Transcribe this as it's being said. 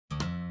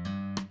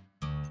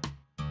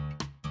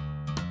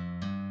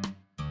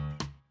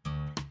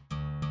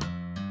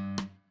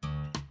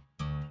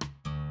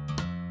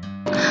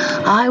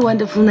Hi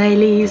wonderful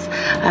nailies,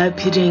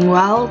 hope you're doing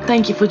well.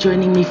 Thank you for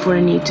joining me for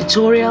a new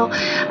tutorial.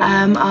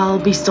 I'll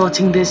be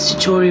starting this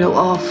tutorial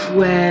off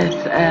with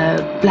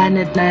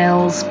Planet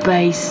Nails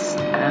base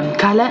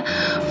color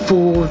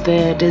for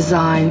the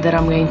design that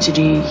I'm going to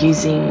do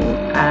using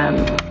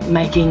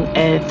making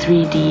a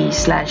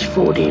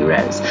 3D/4D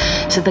rose.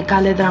 So the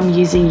color that I'm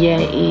using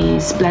here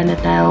is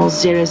Planet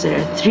Nails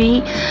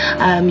 003.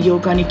 You're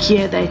going to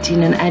cure that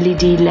in an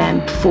LED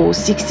lamp for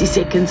 60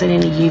 seconds and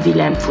in a UV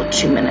lamp for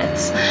 2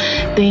 minutes.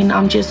 Then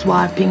I'm just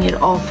wiping it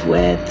off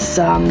with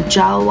some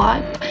gel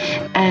wipe,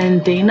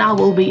 and then I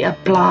will be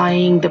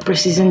applying the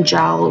Precision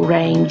Gel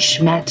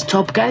Range Matte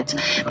Top Coat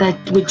that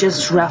would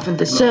just roughen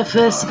the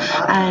surface,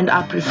 and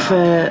I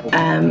prefer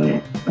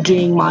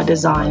doing my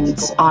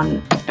designs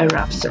on a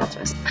rough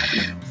surface.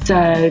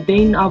 So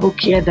then I will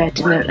cure that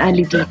in an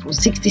LED for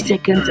 60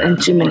 seconds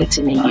and 2 minutes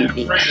in a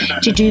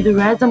UV. To do the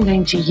rose, I'm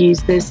going to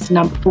use this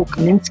number 4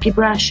 Kolinsky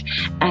brush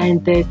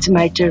and the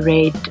tomato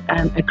red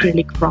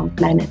acrylic from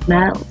Planet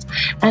Nails.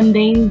 And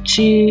then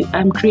to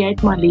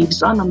create my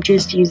leaves on, I'm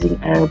just using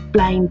a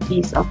plain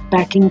piece of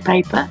backing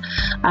paper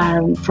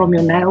from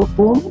your nail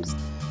forms.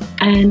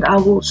 And I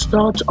will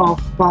start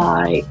off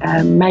by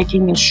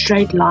making a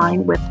straight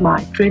line with my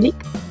acrylic.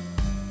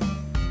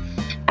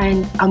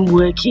 And I'm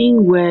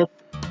working with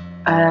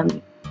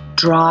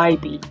dry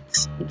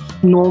beads,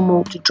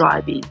 normal to dry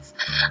beads,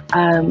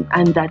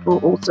 and that will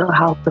also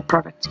help the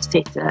product to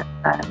set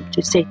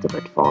a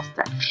bit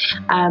faster.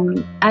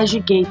 As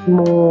you get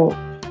more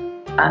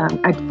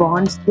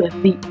advanced with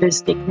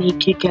this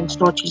technique, you can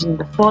start using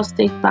the fast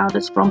set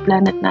powders from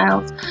Planet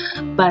Nails,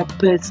 but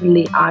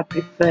personally I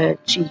prefer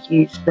to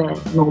use the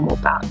normal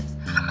powders.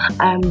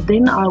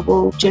 Then I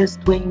will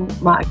just, when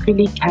my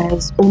acrylic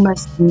has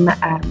almost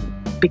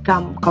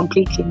become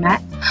completely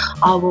matte,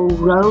 I will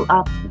roll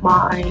up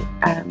my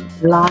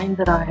line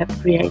that I have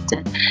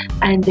created,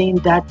 and then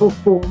that will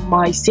form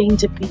my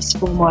centerpiece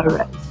for my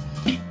rose.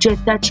 To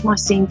attach my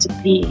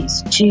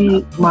centerpiece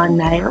to my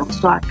nail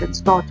so I can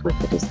start with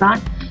the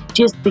design,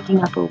 just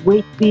picking up a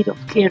wet bead of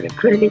clear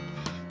acrylic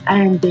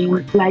and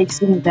then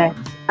placing that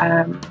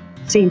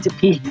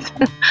centerpiece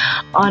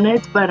on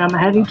it, but I'm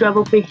having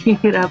trouble picking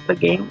it up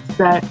again,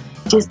 so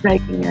just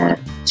taking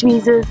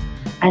tweezers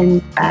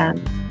and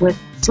with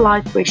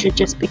slight pressure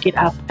just pick it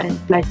up and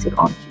place it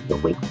onto your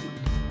wet bead.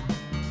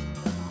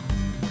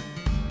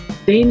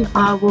 Then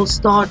I will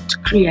start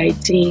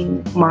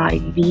creating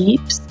my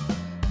leaves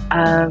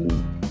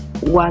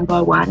one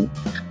by one.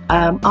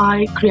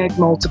 I create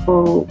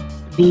multiple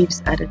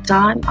leaves at a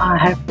time. I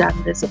have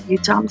done this a few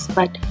times,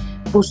 but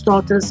for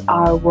starters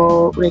I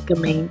will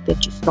recommend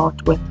that you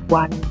start with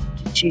 1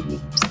 to 2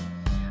 leaves.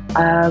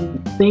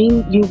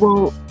 Then you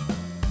will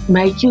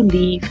make your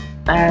leaf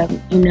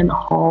in a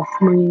half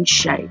moon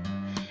shape,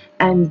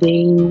 and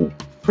then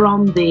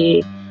from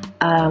there,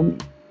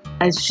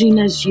 as soon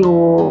as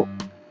your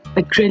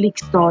acrylic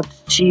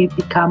starts to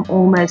become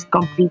almost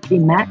completely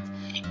matte,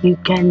 you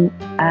can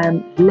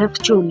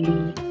lift your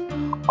leaf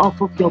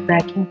off of your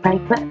backing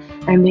paper,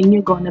 and then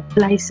you're going to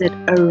place it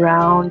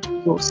around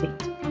your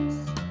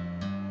centerpiece.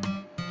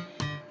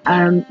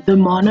 The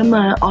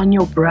monomer on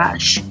your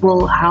brush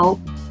will help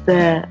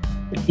the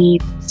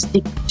leaf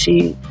stick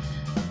to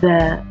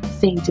the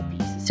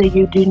centerpiece, so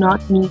you do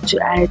not need to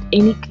add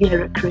any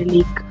clear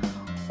acrylic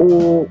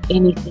or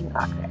anything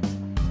like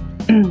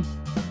that.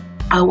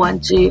 I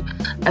want to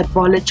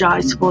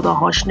apologize for the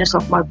harshness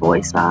of my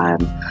voice. I'm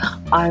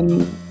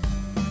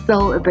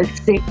still a bit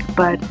sick,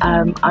 but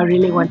I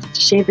really wanted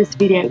to share this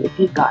video with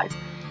you guys.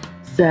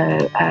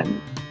 So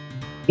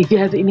if you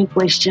have any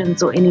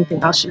questions or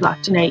anything else you'd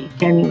like to know, you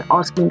can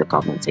ask me in the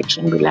comment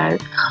section below.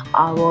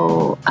 I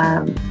will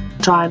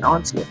try and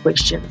answer your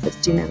questions as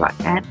soon as I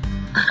can.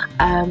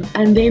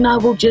 And then I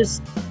will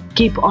just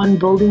keep on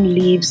building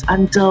leaves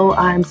until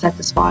I'm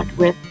satisfied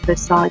with the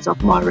size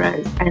of my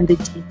rose and the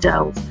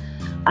details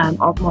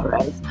of my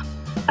rose.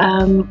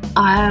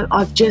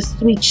 I've just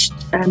switched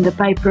the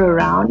paper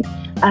around.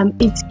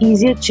 It's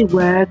easier to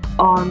work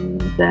on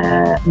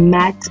the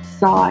matte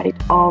side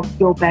of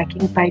your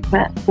backing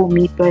paper. For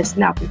me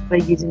personally, I prefer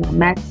using the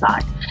matte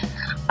side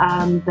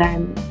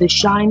than the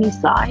shiny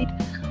side.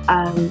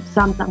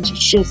 Sometimes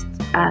it's just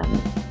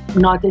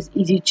not as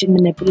easy to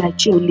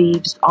manipulate your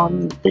leaves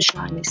on the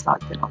shiny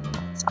side than on the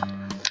matte side.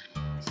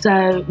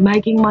 So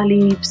making my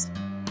leaves,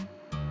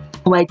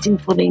 waiting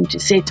for them to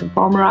set and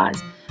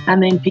polymerize,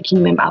 and then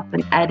picking them up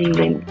and adding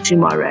them to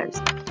my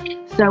rose.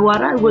 So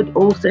what I would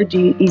also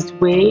do is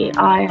where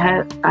I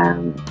have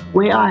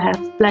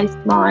placed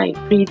my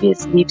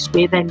previous leaves,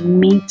 where they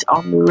meet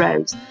on the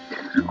rose,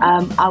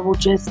 I will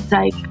just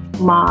take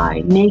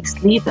my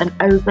next leaf and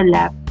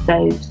overlap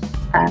those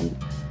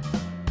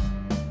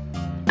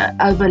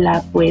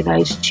overlap where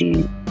those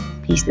two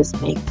pieces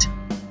meet.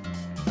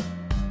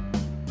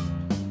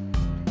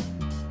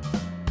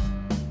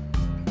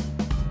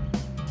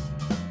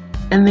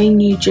 And then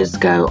you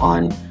just go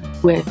on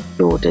with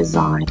your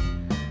design,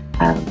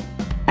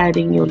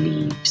 adding your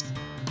leaves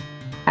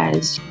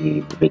as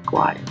you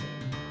require.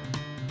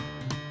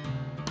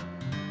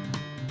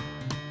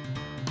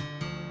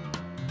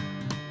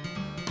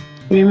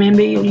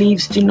 Remember, your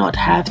leaves do not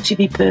have to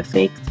be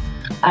perfect.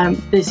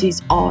 This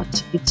is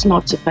art. It's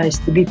not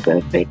supposed to be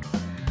perfect.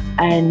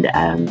 And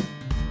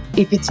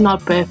if it's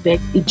not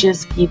perfect, it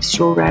just gives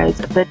your rose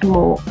a bit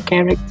more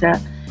character,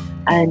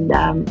 and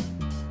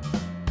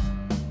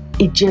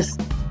it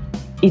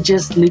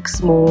just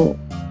looks more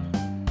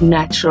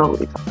natural,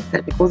 if I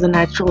say, because the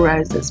natural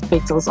roses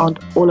petals aren't,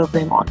 all of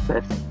them aren't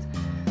perfect.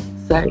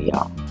 So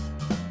yeah.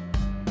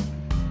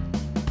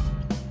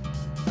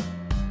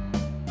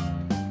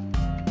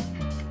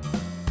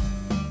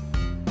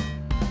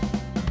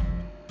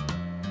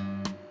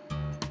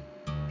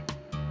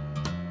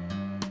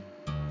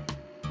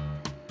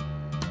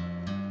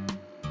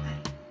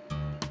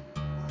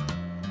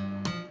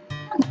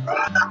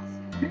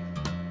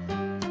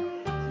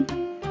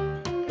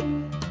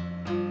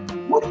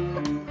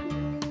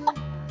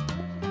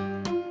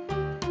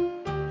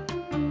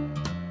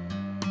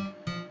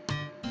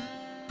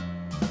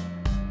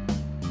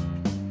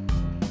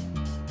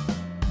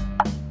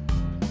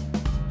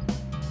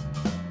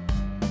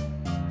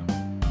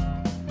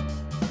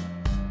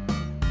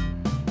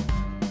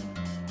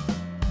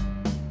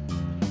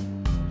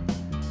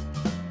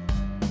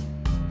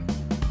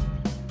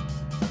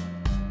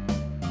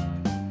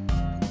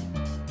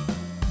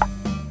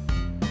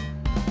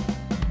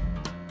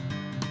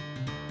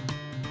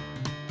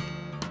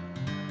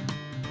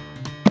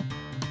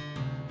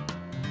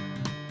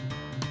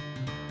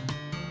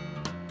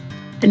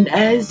 And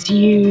as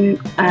you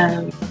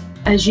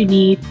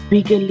need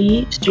bigger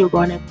leaves, you're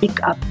gonna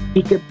pick up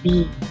bigger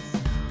beads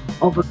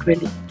of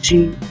acrylic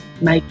to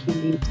make your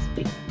leaves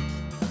bigger.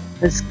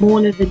 The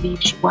smaller the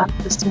leaves you want,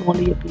 the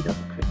smaller your bead of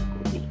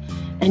acrylic will be.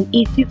 And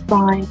if you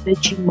find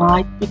that you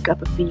might pick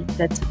up a bead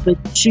that's a bit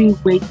too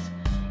wet,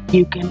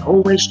 you can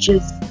always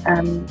just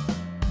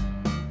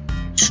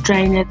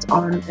strain it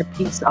on a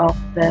piece of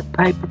the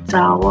paper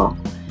towel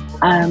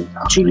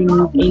to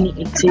remove any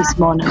excess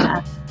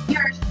monomer,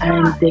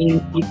 and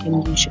then you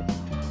can use it.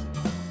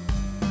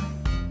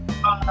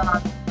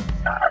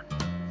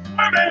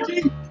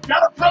 Angie,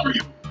 gotta cover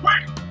you,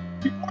 quick,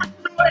 before it's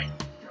too late.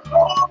 Go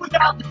on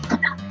without me.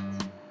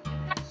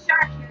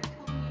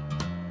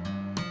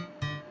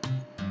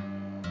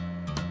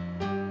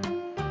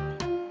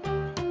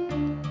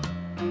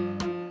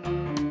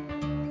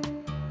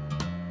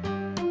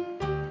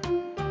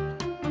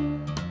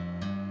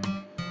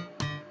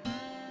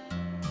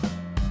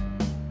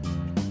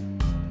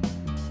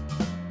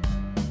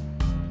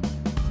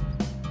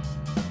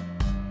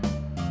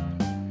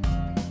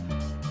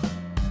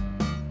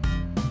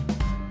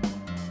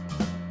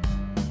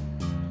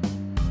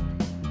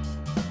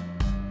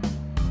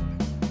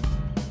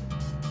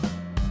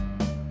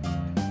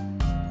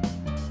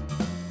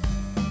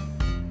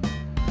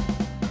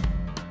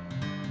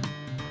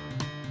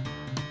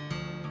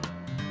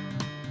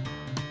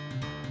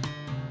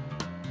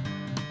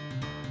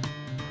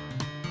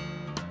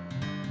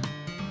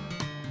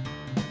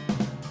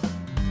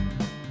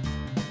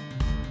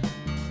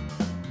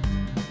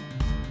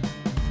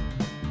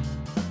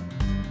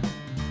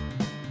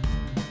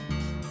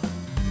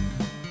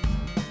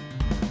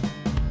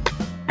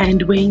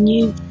 And when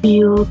you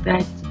feel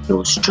that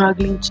you're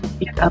struggling to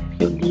pick up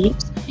your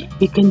leaves,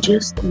 you can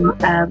just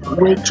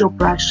wet your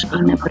brush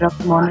in a bit of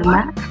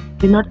monomer.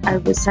 Do not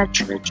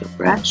oversaturate your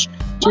brush,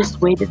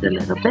 just wet it a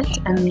little bit,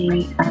 and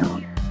then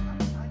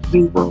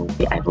you will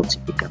be able to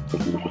pick up the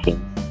leaf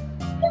again.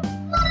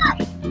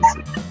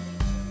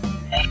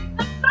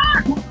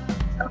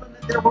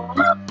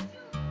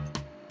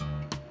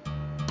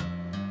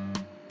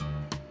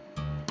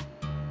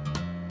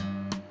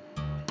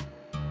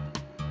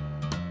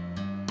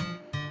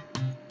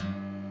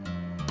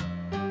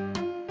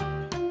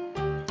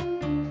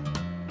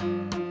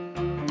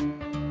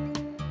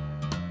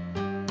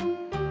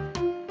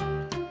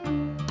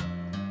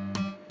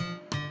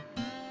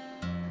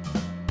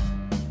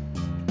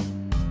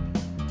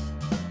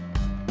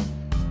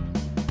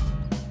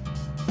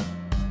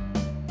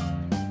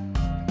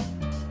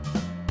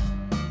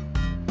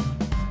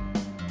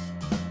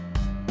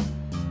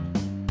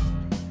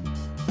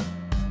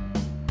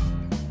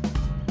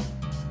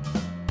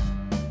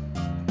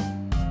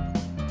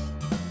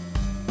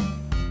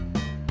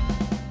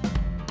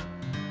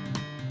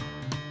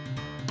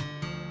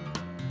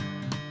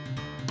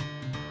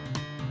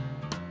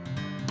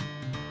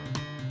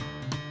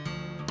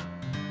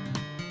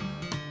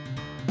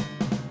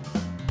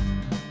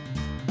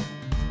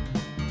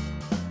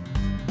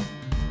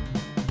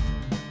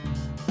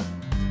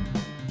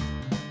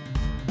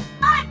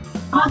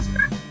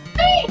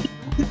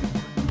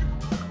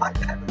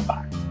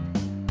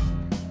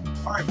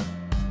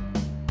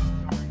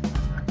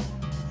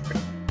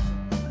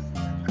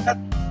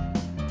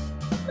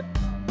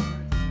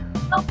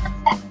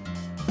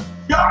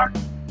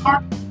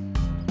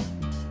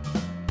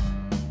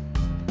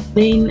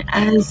 Then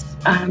as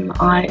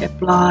I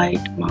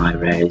applied my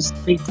rose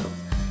petals,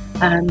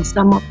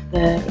 some of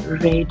the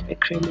red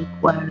acrylic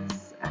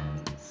was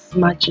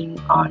smudging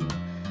on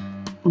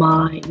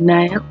my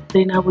nail.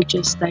 Then I would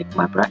just take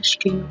my brush,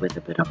 clean it with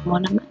a bit of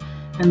monomer,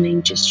 and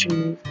then just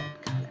remove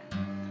that color.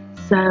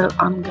 So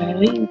I'm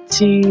going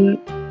to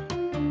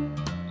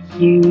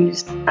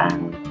use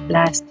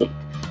plastic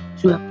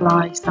to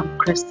apply some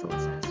crystals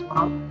as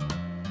well.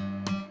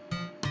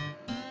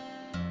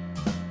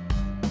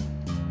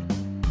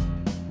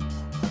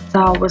 So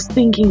I was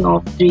thinking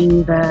of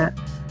doing the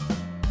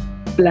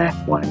black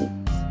ones,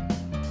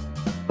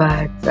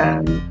 but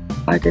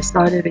I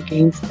decided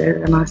against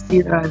it, and I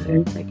see that I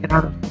didn't take it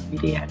out of the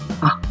video.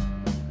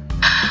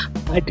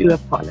 I do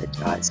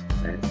apologize for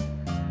this.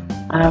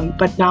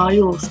 But now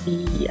you'll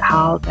see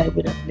how they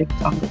would have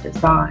looked on the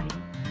design.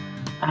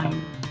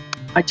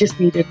 I just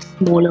needed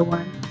smaller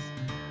ones.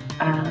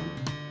 The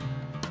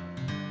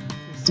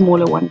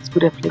smaller ones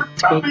would have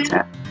looked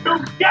better.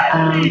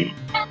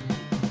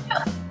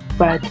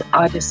 But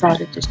I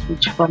decided to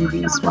switch from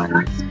these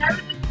ones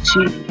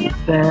to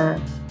the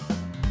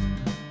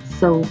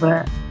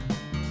silver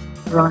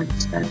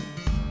rhinestones.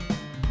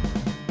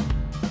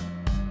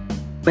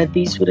 But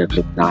these would have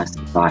looked nice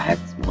if I had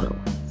smaller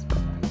ones, but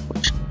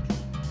unfortunately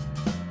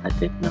I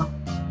did not.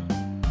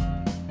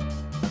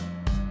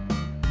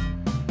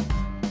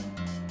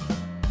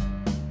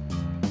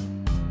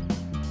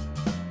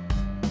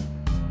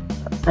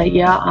 So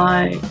yeah,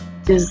 I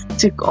just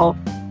took off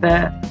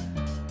the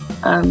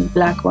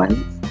black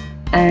ones,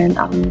 and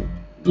I'm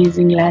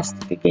using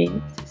elastic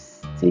again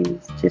to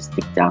just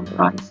stick down the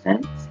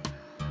rhinestones,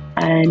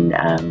 and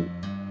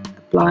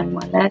applying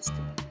my elastic,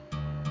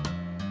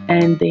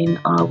 and then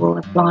I will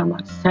apply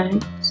my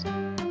stones.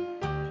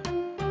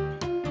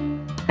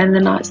 And the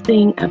nice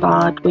thing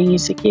about when you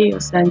secure your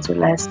stones with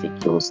elastic,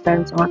 your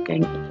stones aren't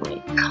going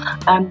anywhere.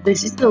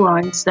 This is the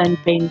rhinestone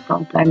pen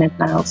from Planet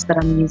Nails that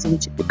I'm using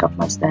to pick up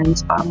my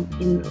stones. I'm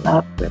in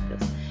love with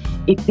this.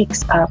 It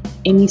picks up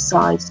any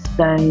size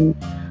stone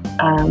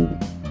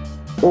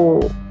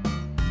or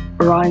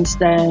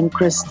rhinestone,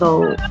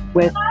 crystal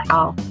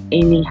without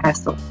any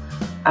hassle.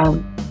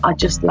 I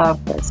just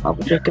love this. I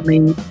would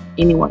recommend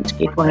anyone to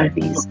get one of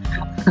these.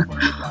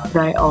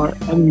 They are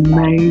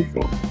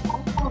amazing.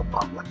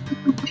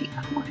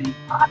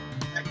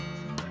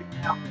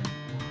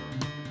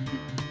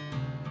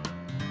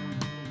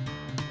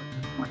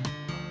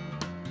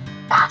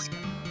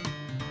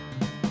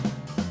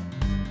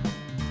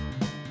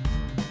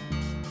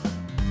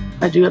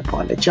 I do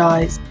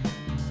apologize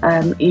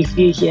if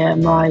you hear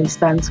my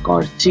son's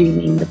cartoon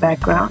in the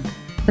background.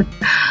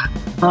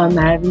 I'm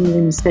having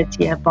him sit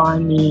here by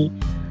me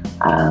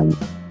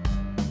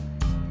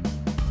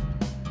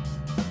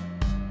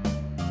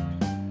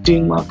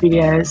doing my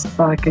videos,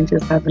 so I can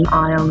just have an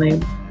eye on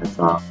them as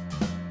well.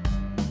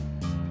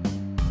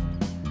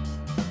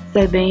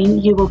 So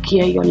then you will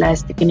cure your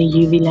elastic in a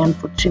UV lamp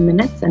for 2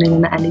 minutes and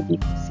in an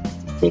LED for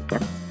 60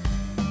 seconds.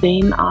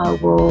 Then I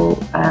will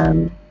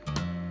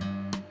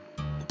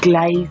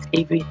glaze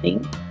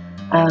everything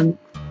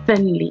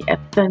thinly, a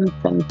thin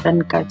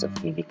coat of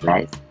UV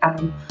glaze.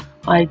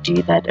 I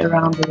do that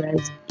around the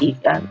rose,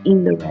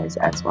 in the rose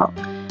as well,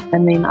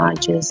 and then I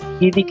just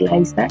UV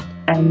glaze that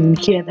and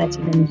cure that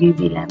in a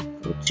UV lamp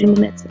for 2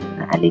 minutes and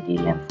in an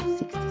LED lamp for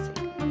 60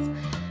 seconds.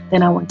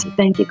 Then I want to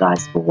thank you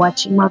guys for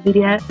watching my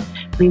video.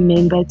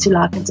 Remember to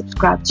like and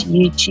subscribe to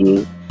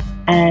YouTube,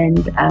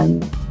 and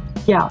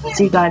yeah,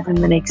 see you guys in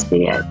the next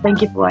video.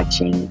 Thank you for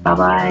watching. Bye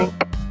bye.